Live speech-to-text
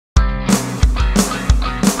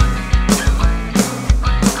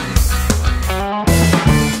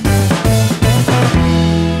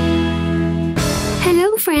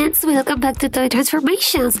welcome back to Toy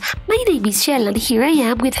Transformations. My name is Chelle and here I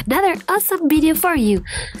am with another awesome video for you.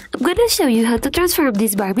 I'm gonna show you how to transform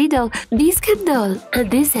this Barbie doll, this Ken doll, and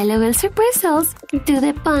this LOL surprise dolls into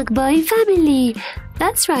the Punk Boy family.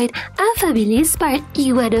 That's right, a family inspired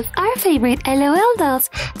in one of our favorite LOL dolls.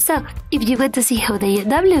 So, if you want to see how they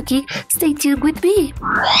end up looking, stay tuned with me.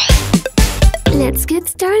 Let's get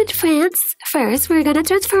started, friends. First, we're gonna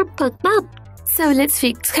transform Punk Mom. So let's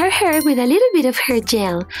fix her hair with a little bit of hair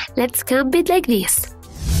gel. Let's comb it like this.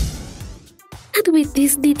 And with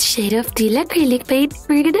this neat shade of teal acrylic paint,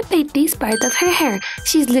 we're gonna paint this part of her hair.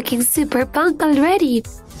 She's looking super punk already.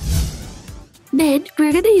 Then,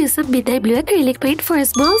 we're gonna use some midnight blue acrylic paint for a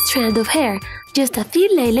small strand of hair. Just a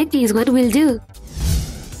thin line like this one will do.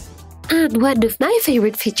 And one of my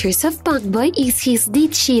favorite features of Punk Boy is his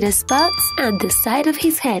neat shade of spots on the side of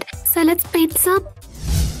his head. So let's paint some.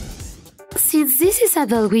 Since this is a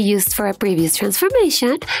doll we used for a previous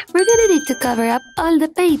transformation, we're gonna need to cover up all the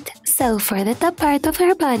paint. So for the top part of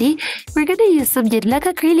her body, we're gonna use some jet black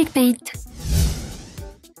acrylic paint.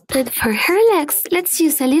 And for her legs, let's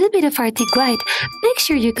use a little bit of Arctic white. Make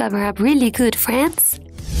sure you cover up really good, friends.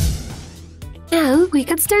 Now we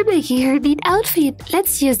can start making her neat outfit.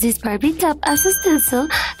 Let's use this Barbie top as a stencil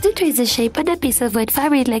to trace the shape on a piece of white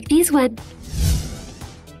fabric like this one.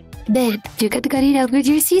 Then, you can cut it out with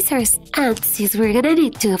your scissors, and since we're gonna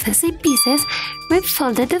need two of the same pieces, we've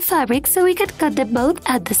folded the fabric so we can cut them both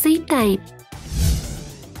at the same time.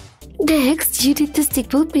 Next, you need to stick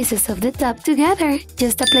both pieces of the top together.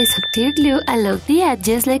 Just apply some clear glue along the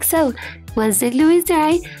edges like so. Once the glue is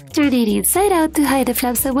dry, turn it inside out to hide the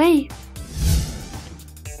flaps away.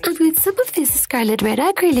 And with some of this scarlet red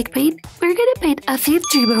acrylic paint, we're gonna paint a thin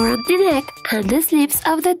trim around the neck and the sleeves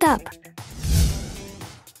of the top.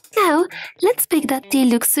 Now, let's make that tea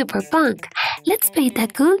look super punk. Let's paint a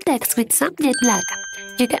cool text with some jet black.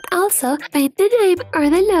 You can also paint the name or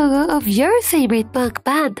the logo of your favorite punk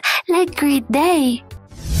band, like Green Day.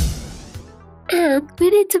 And we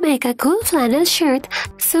need to make a cool flannel shirt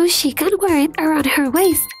so she can wear it around her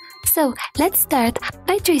waist. So, let's start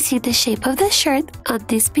by tracing the shape of the shirt on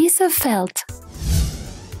this piece of felt.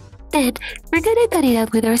 Then, we're gonna cut it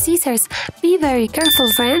out with our scissors. Be very careful,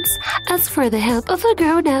 friends. Ask for the help of a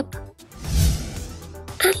grown-up.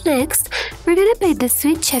 And next, we're gonna paint the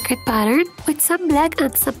sweet checkered pattern with some black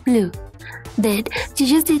and some blue. Then, you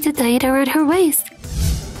just need to tie it around her waist.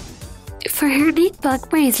 For her neat punk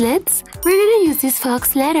bracelets, we're gonna use this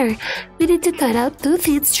fox leather. We need to cut out two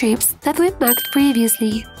thin strips that we marked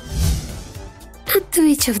previously. And to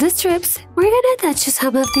each of the strips, we're gonna attach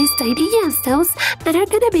some of these tiny gemstones that are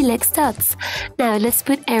gonna be like studs. Now let's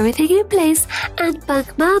put everything in place and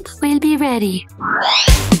Punk Mom will be ready.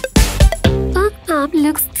 Punk Mom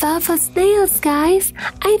looks tough as nails, guys.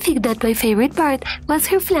 I think that my favorite part was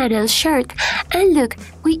her flannel shirt. And look,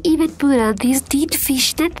 we even put on these neat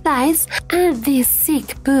fishnet thighs and these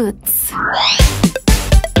sick boots.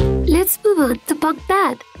 Let's move on to Punk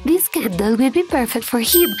Dad. This candle will be perfect for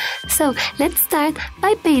him, so let's start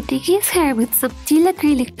by painting his hair with some teal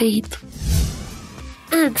acrylic paint.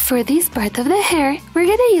 And for this part of the hair, we're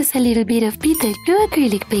gonna use a little bit of midnight blue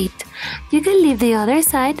acrylic paint. You can leave the other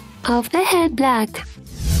side of the head black.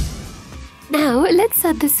 Now, let's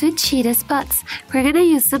add the sweet cheetah spots. We're gonna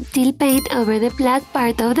use some teal paint over the black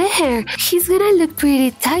part of the hair. He's gonna look pretty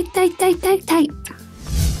tight.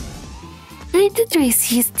 Time to trace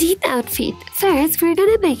his neat outfit. First, we're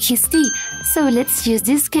gonna make his tea. So let's use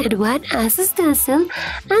this Ken one as a stencil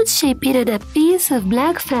and shape it on a piece of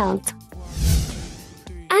black felt.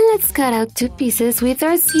 And let's cut out two pieces with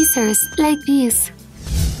our scissors, like this.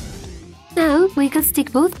 Now, we can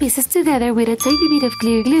stick both pieces together with a tiny bit of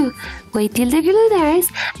clear glue. Wait till the glue dries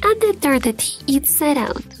and then turn the tea inside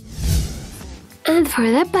out. And for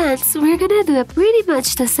the pants, we're gonna do pretty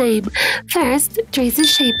much the same. First, trace the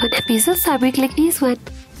shape on a piece of fabric like this one.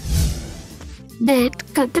 Then,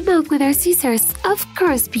 cut them out with our scissors. Of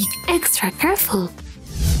course, be extra careful.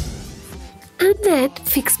 And then,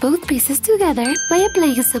 fix both pieces together by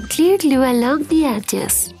applying some clear glue along the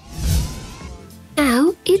edges.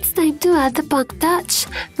 Now, it's time to add the punk touch.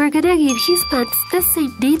 We're gonna give his pants the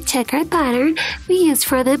same neat checkered pattern we used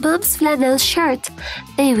for the mom's flannel shirt.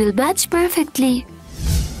 They will match perfectly.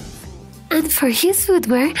 And for his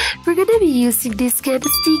footwear, we're gonna be using these Ken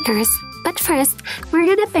stickers. But first, we're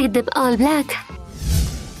gonna paint them all black.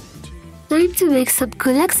 Time to make some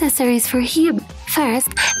cool accessories for him. First,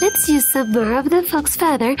 let's use some more of the fox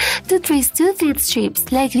feather to trace two thin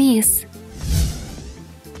strips like this.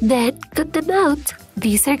 Then, cut them out.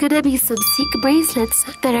 These are gonna be some sick bracelets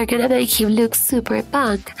that are gonna make him look super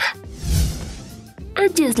punk.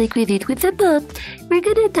 And just like we did with the mom, we're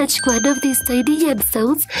gonna attach one of these tiny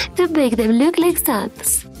gemstones to make them look like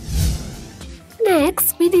suns.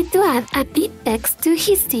 Next, we need to add a neat text to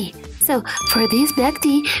his tea. So, for this black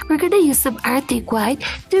tea, we're gonna use some Arctic white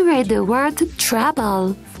to write the word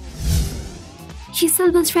travel. He's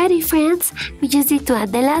almost ready, friends. We just need to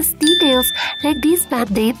add the last details, like this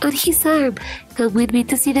band-aid on his arm. Come with me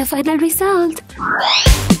to see the final result.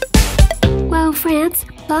 Wow, friends,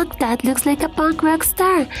 Punk Dad looks like a punk rock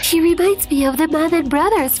star. He reminds me of the Madden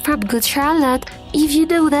Brothers from Good Charlotte. If you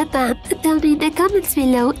know that band, tell me in the comments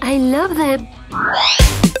below. I love them.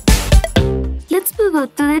 Let's move on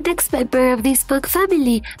to the next member of this punk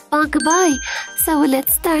family, Punk Boy. So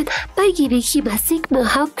let's start by giving him a sick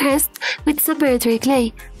mohawk crest with some murder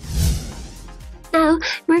clay. Now,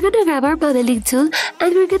 we're gonna grab our modeling tool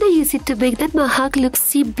and we're gonna use it to make that mohawk look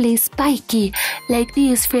simply spiky, like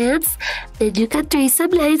this, friends. Then you can trace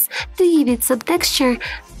some lines to give it some texture.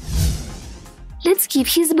 Let's give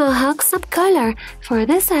his mohawk some color. For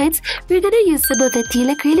the sides, we're gonna use some of the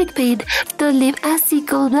teal acrylic paint. Don't leave a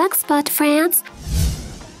single black spot, friends.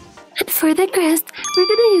 And for the crest, we're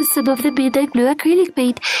gonna use some of the midnight blue acrylic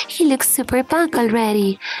paint. He looks super punk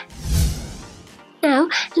already. Now,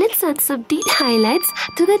 let's add some neat highlights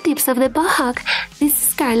to the tips of the mohawk. This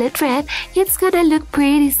scarlet red, it's gonna look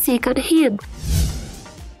pretty sick on him.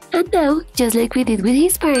 And now, just like we did with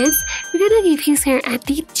his parents, we're gonna give his hair a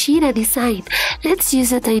neat cheetah design. Let's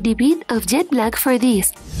use a tiny bit of jet black for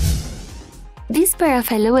this. These pair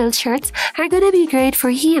of LOL shirts are gonna be great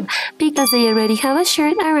for him because they already have a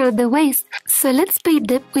shirt around the waist. So let's paint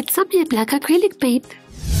them with some jet black acrylic paint.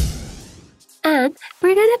 And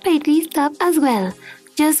we're gonna paint this top as well.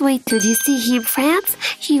 Just wait till you see him, friends.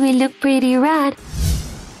 He will look pretty rad.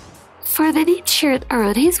 For the knit shirt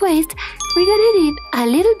around his waist, we're gonna need a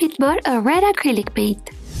little bit more of red acrylic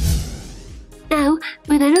paint. Now,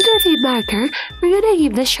 with an ultra thin marker, we're gonna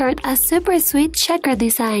give the shirt a super sweet checkered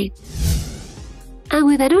design. And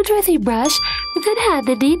with an ultra thin brush, we're gonna add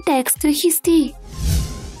the neat text to his tee.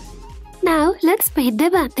 Now, let's paint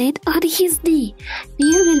the band-aid on his knee.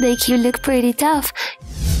 This will make him look pretty tough.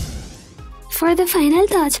 For the final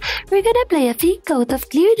touch, we're gonna apply a thin coat of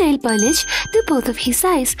clear nail polish to both of his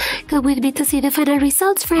eyes. Come with me to see the final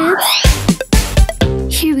results, friends.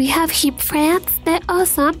 Here we have him, friends, the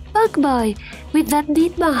awesome Punk Boy. With that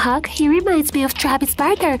neat mohawk, he reminds me of Travis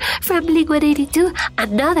Barker from Blink-182,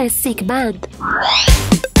 another sick band.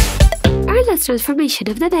 Our last transformation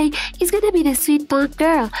of the day is gonna be the sweet punk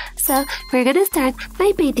girl, so we're gonna start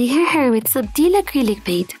by painting her hair with some teal acrylic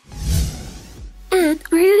paint. And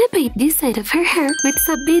we're gonna paint this side of her hair with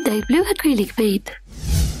some midnight blue acrylic paint.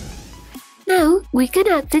 Now we can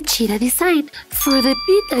add the cheetah design. For the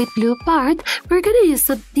midnight blue part, we're gonna use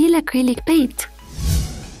some teal acrylic paint.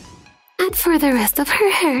 And for the rest of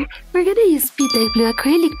her hair, we're gonna use midnight blue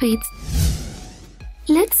acrylic paint.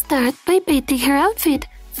 Let's start by painting her outfit.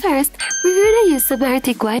 First, we're gonna use some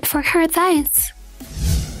Arctic white for her thighs.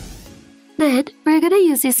 Then, we're gonna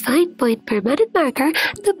use this fine point permanent marker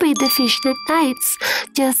to paint the fishnet tights.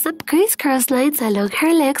 Just some crisscross lines along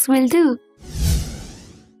her legs will do.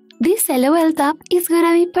 This LOL top is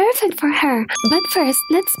gonna be perfect for her. But first,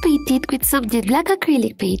 let's paint it with some jet black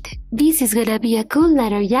acrylic paint. This is gonna be a cool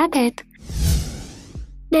leather jacket.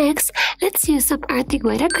 Next, let's use some Arctic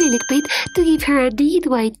white acrylic paint to give her a neat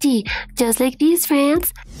white tee, just like this,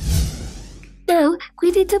 friends. Now,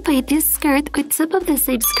 we need to paint this skirt with some of the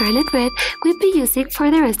same scarlet red we'll be using for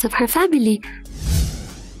the rest of her family.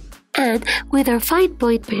 And with our fine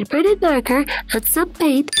point permanent marker and some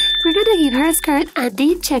paint, we're gonna give her skirt a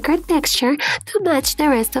neat checkered texture to match the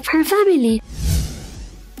rest of her family.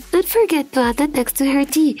 Don't forget to add the text to her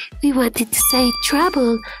tee. We want it to say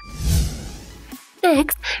trouble.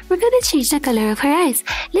 Next, we're gonna change the color of her eyes.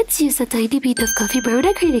 Let's use a tiny bit of coffee brown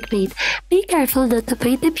acrylic paint. Be careful not to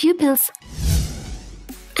paint the pupils.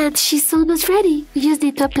 And she's almost ready. We just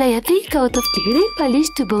need to apply a thin coat of clear nail polish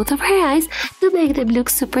to both of her eyes to make them look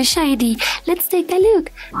super shiny. Let's take a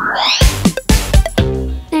look.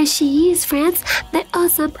 There she is, friends, the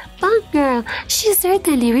awesome punk girl. She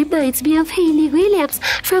certainly reminds me of Hayley Williams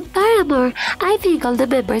from Paramore. I think all the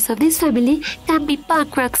members of this family can be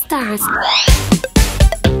punk rock stars.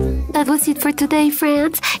 That was it for today,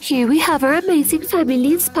 friends. Here we have our amazing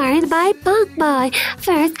family inspired by Punk Boy.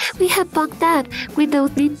 First, we have Punk Dad with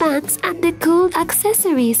those neat pants and the cool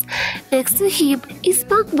accessories. Next to him is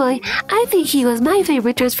Punk Boy. I think he was my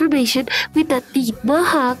favorite transformation with that neat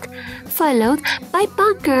mohawk. Followed by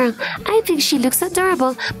Punk Girl. I think she looks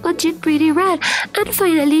adorable, but she's pretty rad. And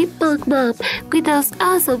finally, Punk Mom with those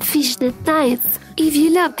awesome fishnet tights. If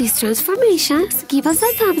you love these transformations, give us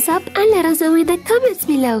a thumbs up and let us know in the comments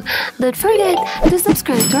below. Don't forget to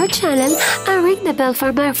subscribe to our channel and ring the bell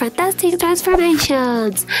for more fantastic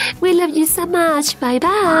transformations. We love you so much. Bye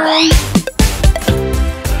bye.